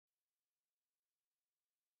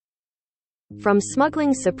From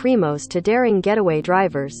smuggling supremos to daring getaway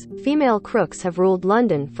drivers, female crooks have ruled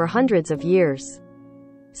London for hundreds of years.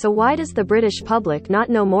 So why does the British public not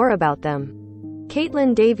know more about them?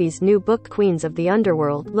 Caitlin Davies' new book Queens of the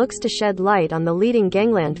Underworld looks to shed light on the leading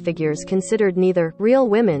gangland figures considered neither real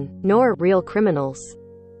women nor real criminals.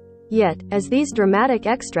 Yet, as these dramatic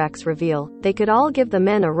extracts reveal, they could all give the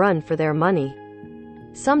men a run for their money.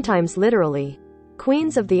 Sometimes literally.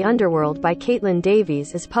 Queens of the Underworld by Caitlin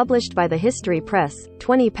Davies is published by the History Press,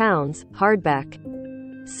 £20,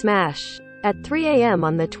 hardback. Smash. At 3 a.m.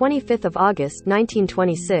 on the 25th of August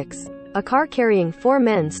 1926, a car carrying 4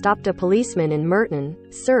 men stopped a policeman in Merton,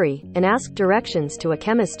 Surrey, and asked directions to a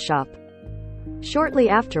chemist shop. Shortly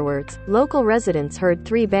afterwards, local residents heard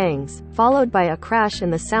 3 bangs, followed by a crash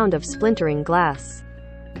and the sound of splintering glass.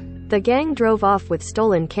 The gang drove off with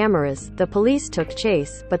stolen cameras, the police took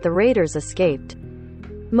chase, but the raiders escaped.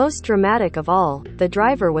 Most dramatic of all, the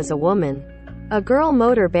driver was a woman. A girl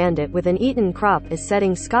motor bandit with an Eton crop is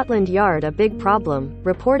setting Scotland Yard a big problem,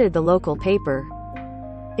 reported the local paper.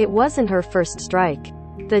 It wasn't her first strike.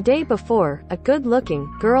 The day before, a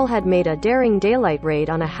good-looking girl had made a daring daylight raid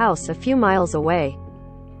on a house a few miles away.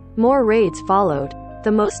 More raids followed.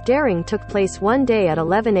 The most daring took place one day at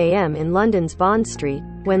 11 a.m. in London's Bond Street,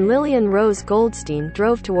 when Lillian Rose Goldstein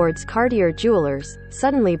drove towards Cartier Jewellers,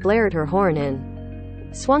 suddenly blared her horn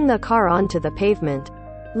and swung the car onto the pavement.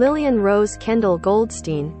 Lillian Rose Kendall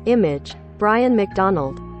Goldstein, image, Brian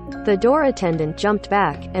MacDonald. The door attendant jumped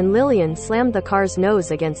back, and Lillian slammed the car's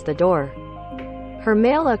nose against the door. Her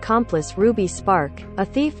male accomplice Ruby Spark, a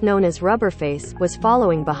thief known as Rubberface, was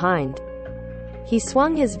following behind. He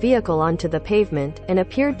swung his vehicle onto the pavement, and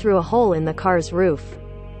appeared through a hole in the car's roof.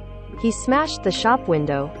 He smashed the shop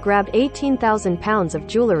window, grabbed £18,000 of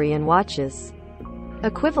jewelry and watches,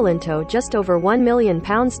 equivalent to just over £1 million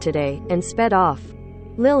today, and sped off.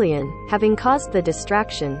 Lillian, having caused the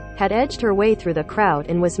distraction, had edged her way through the crowd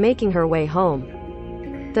and was making her way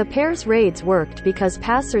home. The pair's raids worked because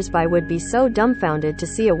passers-by would be so dumbfounded to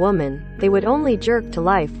see a woman, they would only jerk to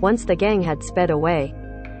life once the gang had sped away.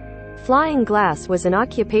 Flying glass was an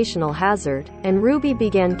occupational hazard, and Ruby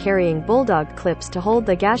began carrying bulldog clips to hold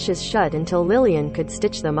the gashes shut until Lillian could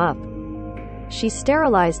stitch them up. She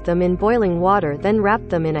sterilized them in boiling water, then wrapped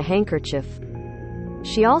them in a handkerchief.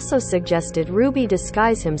 She also suggested Ruby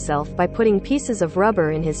disguise himself by putting pieces of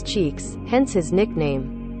rubber in his cheeks, hence his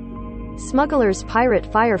nickname. Smugglers'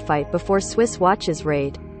 pirate firefight before Swiss watches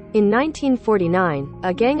raid. In 1949,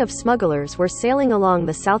 a gang of smugglers were sailing along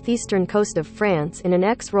the southeastern coast of France in an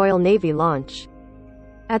ex-Royal Navy launch.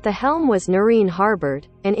 At the helm was Noreen Harbord,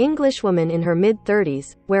 an Englishwoman in her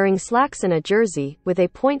mid-30s, wearing slacks and a jersey, with a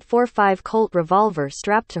 .45 Colt revolver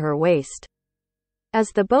strapped to her waist.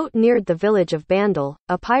 As the boat neared the village of Bandel,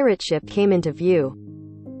 a pirate ship came into view.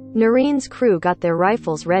 Noreen's crew got their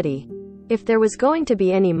rifles ready. If there was going to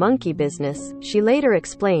be any monkey business, she later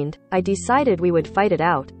explained, I decided we would fight it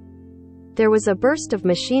out. There was a burst of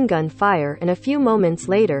machine gun fire, and a few moments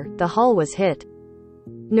later, the hull was hit.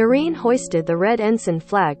 Noreen hoisted the red ensign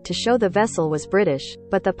flag to show the vessel was British,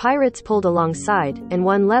 but the pirates pulled alongside, and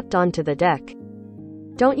one leapt onto the deck.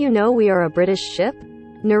 Don't you know we are a British ship?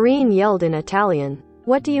 Noreen yelled in Italian.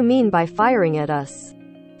 What do you mean by firing at us?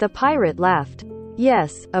 The pirate laughed.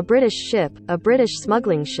 Yes, a British ship, a British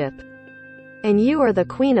smuggling ship. And you are the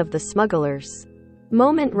queen of the smugglers.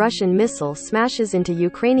 Moment Russian missile smashes into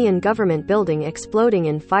Ukrainian government building, exploding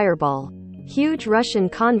in fireball. Huge Russian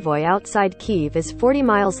convoy outside Kyiv is 40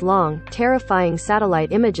 miles long, terrifying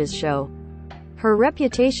satellite images show. Her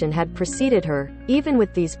reputation had preceded her, even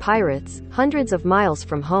with these pirates, hundreds of miles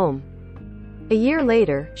from home. A year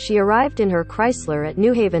later, she arrived in her Chrysler at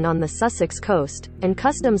Newhaven on the Sussex coast, and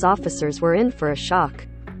customs officers were in for a shock.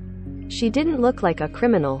 She didn't look like a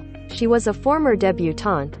criminal. She was a former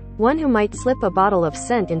debutante, one who might slip a bottle of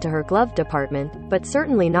scent into her glove compartment, but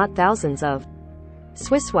certainly not thousands of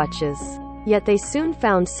Swiss watches. Yet they soon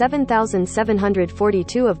found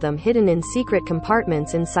 7,742 of them hidden in secret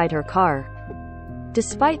compartments inside her car.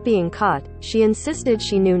 Despite being caught, she insisted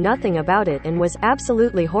she knew nothing about it and was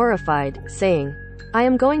absolutely horrified, saying, I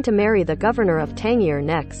am going to marry the governor of Tangier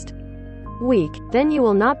next week, then you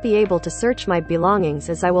will not be able to search my belongings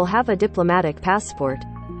as I will have a diplomatic passport.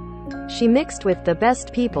 She mixed with the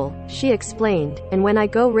best people, she explained, and when I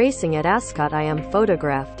go racing at Ascot I am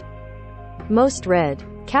photographed. Most read.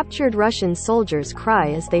 Captured Russian soldiers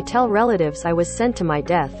cry as they tell relatives I was sent to my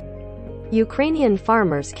death. Ukrainian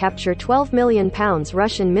farmers capture £12 million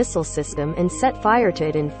Russian missile system and set fire to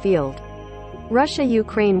it in field.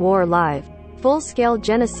 Russia-Ukraine war live. Full-scale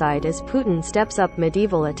genocide as Putin steps up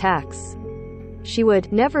medieval attacks. She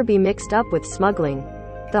would never be mixed up with smuggling.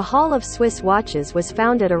 The haul of Swiss watches was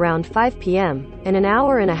found at around 5 p.m., and an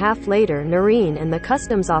hour and a half later Noreen and the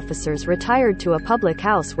customs officers retired to a public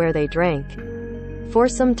house where they drank. For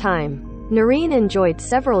some time, Noreen enjoyed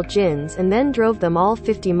several gins and then drove them all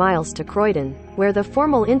 50 miles to Croydon, where the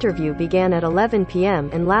formal interview began at 11 p.m.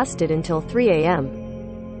 and lasted until 3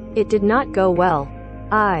 a.m. It did not go well.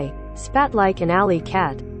 I spat like an alley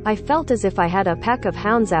cat. I felt as if I had a pack of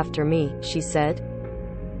hounds after me, she said.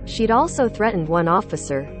 She'd also threatened one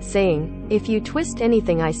officer, saying, "If you twist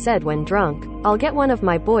anything I said when drunk, I'll get one of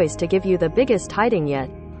my boys to give you the biggest hiding yet."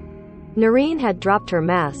 Noreen had dropped her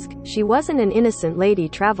mask. She wasn't an innocent lady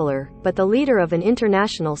traveler, but the leader of an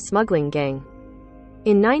international smuggling gang.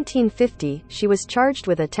 In 1950, she was charged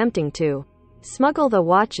with attempting to smuggle the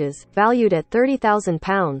watches, valued at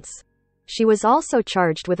 £30,000. She was also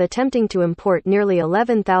charged with attempting to import nearly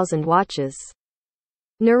 11,000 watches.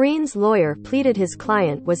 Noreen's lawyer pleaded his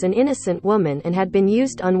client was an innocent woman and had been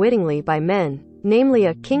used unwittingly by men, namely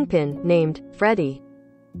a kingpin named Freddie.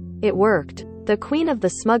 It worked. The queen of the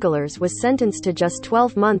smugglers was sentenced to just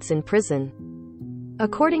 12 months in prison.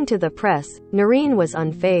 According to the press, Noreen was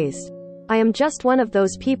unfazed. "I am just one of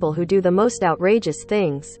those people who do the most outrageous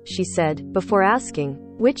things," she said, before asking,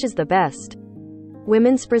 "Which is the best?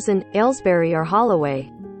 Women's prison, Aylesbury or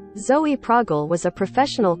Holloway?" Zoe Proggle was a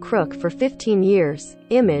professional crook for 15 years.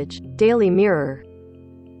 Image, Daily Mirror.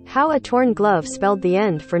 How a torn glove spelled the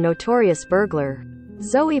end for notorious burglar.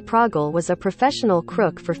 Zoe Proggle was a professional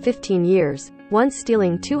crook for 15 years, once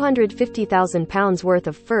stealing £250,000 worth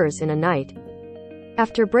of furs in a night.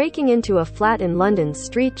 After breaking into a flat in London's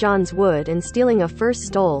St John's Wood and stealing a furs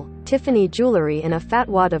stole, Tiffany jewellery and a fat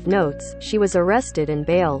wad of notes, she was arrested and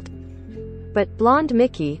bailed. But Blonde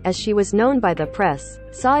Mickey, as she was known by the press,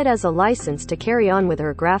 saw it as a license to carry on with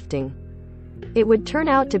her grafting. It would turn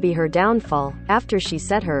out to be her downfall, after she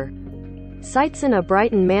set her sights in a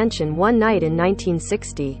Brighton mansion one night in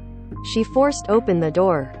 1960. She forced open the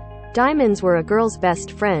door. Diamonds were a girl's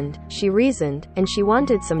best friend, she reasoned, and she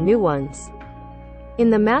wanted some new ones. In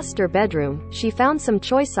the master bedroom, she found some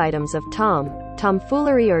choice items of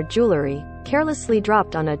tomfoolery or jewelry, carelessly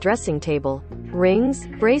dropped on a dressing table. Rings,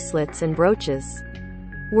 bracelets and brooches.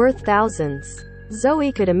 Worth thousands.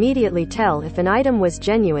 Zoe could immediately tell if an item was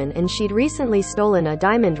genuine, and she'd recently stolen a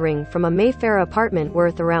diamond ring from a Mayfair apartment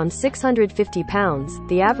worth around £650,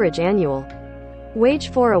 the average annual wage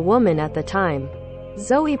for a woman at the time.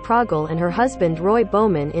 Zoe Proggle and her husband Roy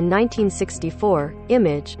Bowman in 1964.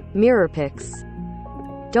 Image, Mirrorpics.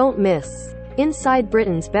 Don't miss. Inside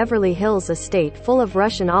Britain's Beverly Hills estate full of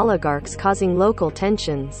Russian oligarchs causing local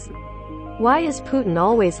tensions. Why is Putin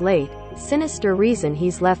always late? Sinister reason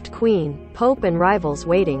he's left Queen, Pope and rivals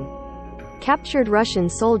waiting. Captured Russian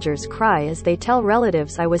soldiers cry as they tell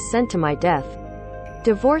relatives I was sent to my death.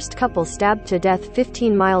 Divorced couple stabbed to death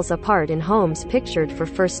 15 miles apart in homes pictured for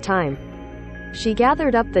first time. She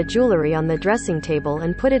gathered up the jewelry on the dressing table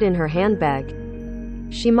and put it in her handbag.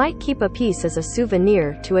 She might keep a piece as a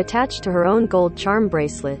souvenir to attach to her own gold charm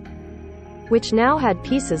bracelet, which now had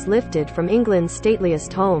pieces lifted from England's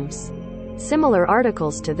stateliest homes. Similar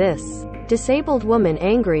articles to this. Disabled woman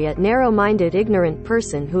angry at narrow-minded ignorant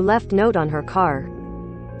person who left note on her car.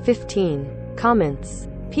 15. Comments.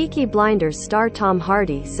 Peaky Blinders star Tom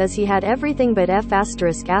Hardy says he had everything but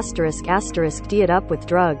D'd it up with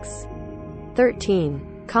drugs. 13.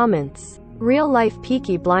 Comments. Real-life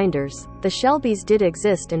Peaky Blinders, the Shelbys did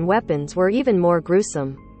exist and weapons were even more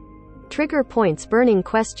gruesome. Trigger points burning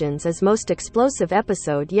questions as most explosive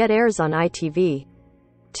episode yet airs on ITV.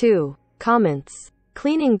 2. Comments.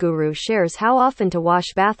 Cleaning guru shares how often to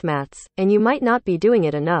wash bath mats, and you might not be doing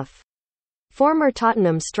it enough. Former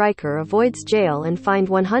Tottenham striker avoids jail and fined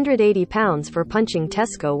 £180 for punching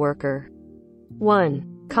Tesco worker.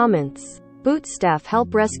 1. Comments. Boot staff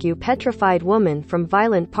help rescue petrified woman from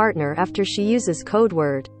violent partner after she uses code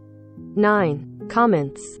word. 9.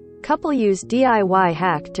 Comments. Couple use DIY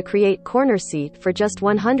hack to create corner seat for just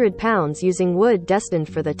 £100 using wood destined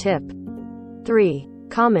for the tip. 3.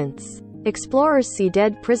 Comments. Explorers see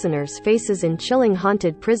dead prisoners' faces in chilling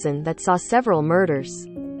haunted prison that saw several murders.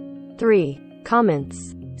 3.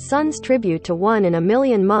 Comments. Son's tribute to 1 in a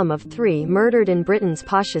million mum of 3 murdered in Britain's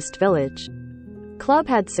poshest village. Club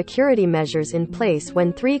had security measures in place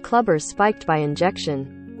when 3 clubbers spiked by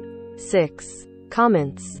injection. 6.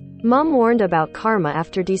 Comments. Mum warned about karma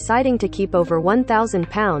after deciding to keep over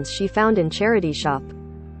 £1,000 she found in charity shop.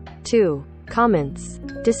 2. Comments.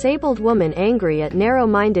 Disabled woman angry at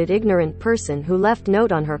narrow-minded ignorant person who left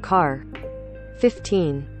note on her car.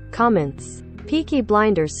 15. Comments. Peaky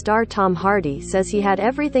Blinders star Tom Hardy says he had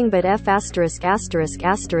everything but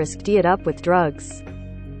D'd it up with drugs.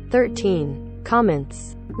 13.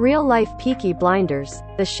 Comments. Real-life Peaky Blinders.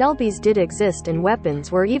 The Shelbys did exist and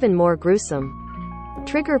weapons were even more gruesome.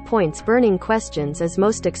 Trigger points burning questions as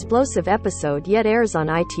most explosive episode yet airs on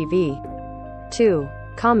ITV. 2.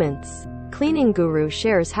 Comments. Cleaning guru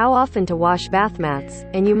shares how often to wash bath mats,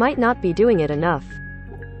 and you might not be doing it enough.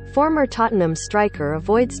 Former Tottenham striker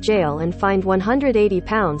avoids jail and fined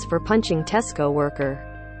 £180 for punching Tesco worker.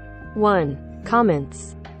 1.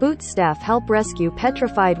 Comments. Boot staff help rescue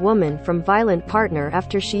petrified woman from violent partner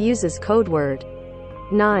after she uses code word.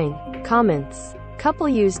 9. Comments. Couple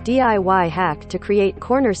use DIY hack to create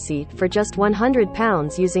corner seat for just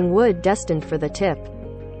 £100 using wood destined for the tip.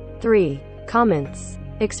 3. Comments.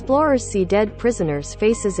 Explorers see dead prisoners'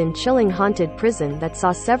 faces in chilling haunted prison that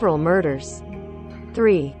saw several murders.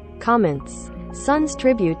 3. Comments. Son's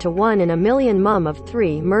tribute to 1 in a million mum of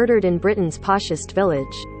 3 murdered in Britain's poshest village.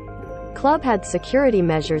 Club had security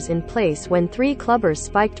measures in place when 3 clubbers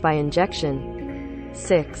spiked by injection.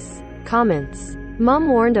 6. Comments. Mum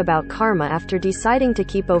warned about karma after deciding to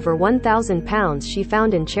keep over £1,000 she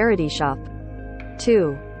found in charity shop.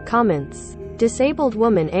 2. Comments. Disabled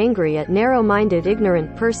woman angry at narrow-minded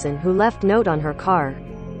ignorant person who left note on her car.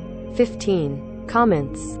 15.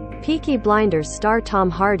 Comments. Peaky Blinders star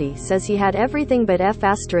Tom Hardy says he had everything but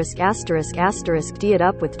F**************** D it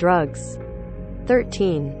up with drugs.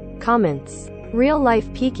 13. Comments.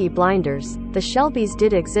 Real-life Peaky Blinders. The Shelbys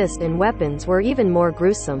did exist and weapons were even more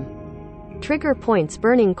gruesome. Trigger points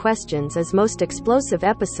burning questions as most explosive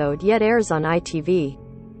episode yet airs on ITV.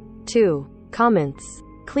 2. Comments.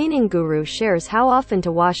 Cleaning guru shares how often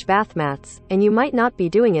to wash bath mats, and you might not be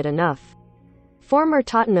doing it enough. Former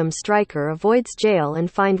Tottenham striker avoids jail and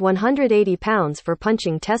fined £180 for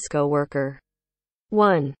punching Tesco worker.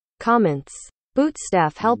 1. Comments. Boot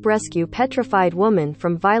staff help rescue petrified woman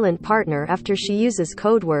from violent partner after she uses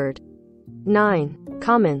code word. 9.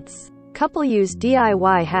 Comments. Couple use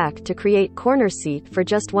DIY hack to create corner seat for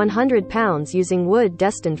just £100 using wood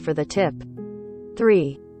destined for the tip.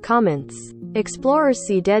 3. Comments. Explorers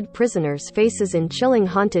see dead prisoners' faces in chilling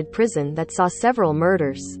haunted prison that saw several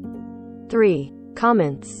murders. 3.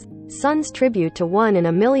 Comments. Son's tribute to 1 in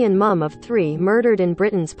a million mum of 3 murdered in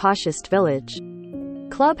Britain's poshest village.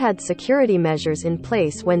 Club had security measures in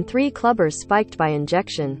place when 3 clubbers spiked by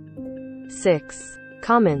injection. 6.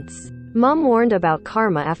 Comments. Mum warned about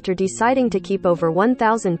karma after deciding to keep over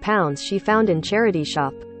 £1,000 she found in charity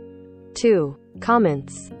shop. 2.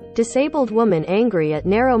 Comments. Disabled woman angry at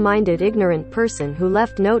narrow-minded ignorant person who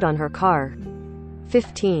left note on her car.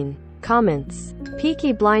 15. Comments.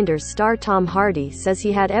 Peaky Blinders star Tom Hardy says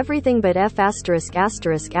he had everything but F**********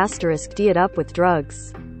 D it up with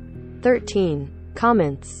drugs. 13.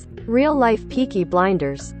 Comments. Real-life Peaky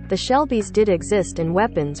Blinders. The Shelbys did exist and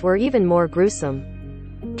weapons were even more gruesome.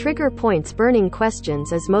 Trigger points burning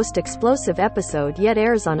questions as most explosive episode yet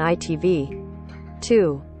airs on ITV.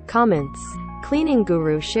 2. Comments. Cleaning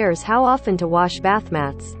guru shares how often to wash bath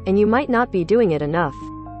mats, and you might not be doing it enough.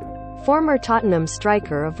 Former Tottenham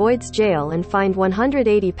striker avoids jail and fined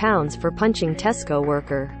 £180 for punching Tesco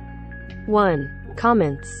worker. 1.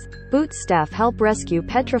 Comments. Boot staff help rescue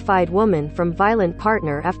petrified woman from violent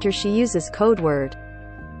partner after she uses code word.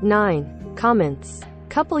 9. Comments.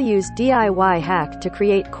 Couple use DIY hack to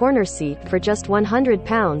create corner seat for just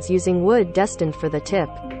 £100 using wood destined for the tip.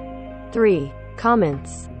 3.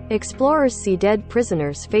 Comments. Explorers see dead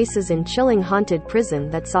prisoners' faces in chilling haunted prison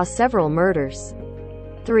that saw several murders.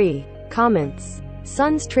 3. Comments.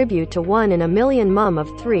 Son's tribute to 1 in a million mum of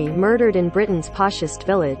 3 murdered in Britain's poshest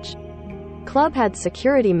village. Club had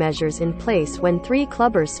security measures in place when 3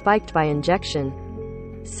 clubbers spiked by injection.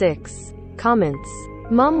 6. Comments.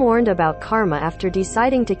 Mum warned about karma after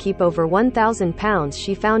deciding to keep over £1,000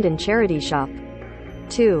 she found in charity shop.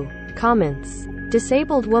 2. Comments.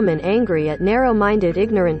 Disabled woman angry at narrow-minded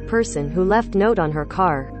ignorant person who left note on her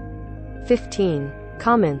car. 15.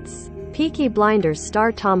 Comments. Peaky Blinders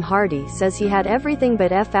star Tom Hardy says he had everything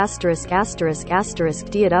but F*********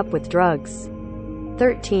 D it up with drugs.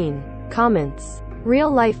 13. Comments.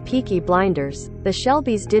 Real-life Peaky Blinders. The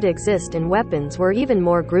Shelbys did exist and weapons were even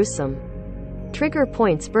more gruesome. Trigger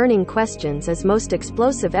points burning questions as most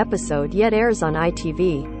explosive episode yet airs on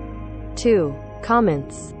ITV. 2.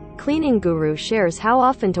 Comments. Cleaning guru shares how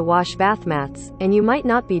often to wash bath mats, and you might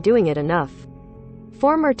not be doing it enough.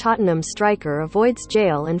 Former Tottenham striker avoids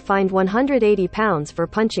jail and fined £180 for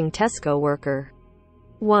punching Tesco worker.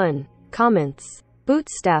 1. Comments. Boot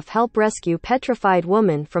staff help rescue petrified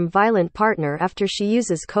woman from violent partner after she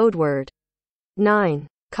uses code word. 9.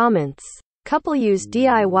 Comments. Couple use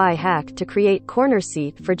DIY hack to create corner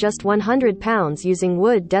seat for just £100 using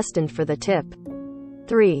wood destined for the tip.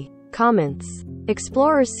 3. Comments.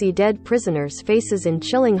 Explorers see dead prisoners' faces in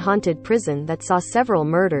chilling haunted prison that saw several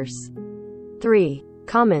murders. 3.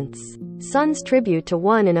 Comments. Sun's tribute to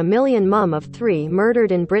 1 in a million mum of 3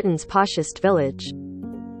 murdered in Britain's poshest village.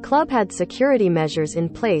 Club had security measures in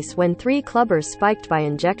place when 3 clubbers spiked by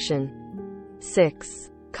injection. 6.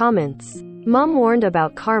 Comments. Mum warned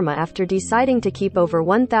about karma after deciding to keep over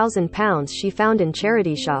 £1,000 she found in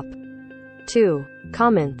charity shop. 2.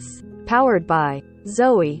 Comments. Powered by.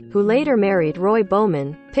 Zoe, who later married Roy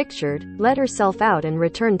Bowman, pictured, let herself out and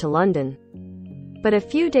returned to London. But a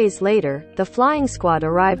few days later, the flying squad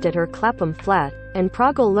arrived at her Clapham flat, and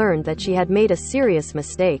Proggle learned that she had made a serious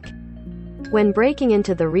mistake. When breaking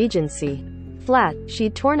into the Regency flat,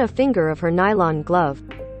 she'd torn a finger of her nylon glove.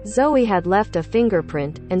 Zoe had left a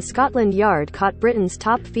fingerprint, and Scotland Yard caught Britain's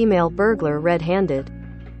top female burglar red-handed.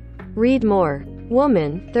 Read more.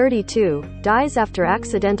 Woman, 32, dies after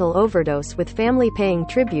accidental overdose with family paying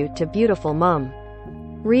tribute to beautiful mum.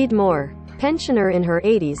 Read more. Pensioner in her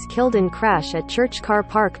 80s killed in crash at church car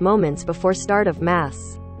park moments before start of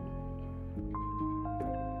Mass.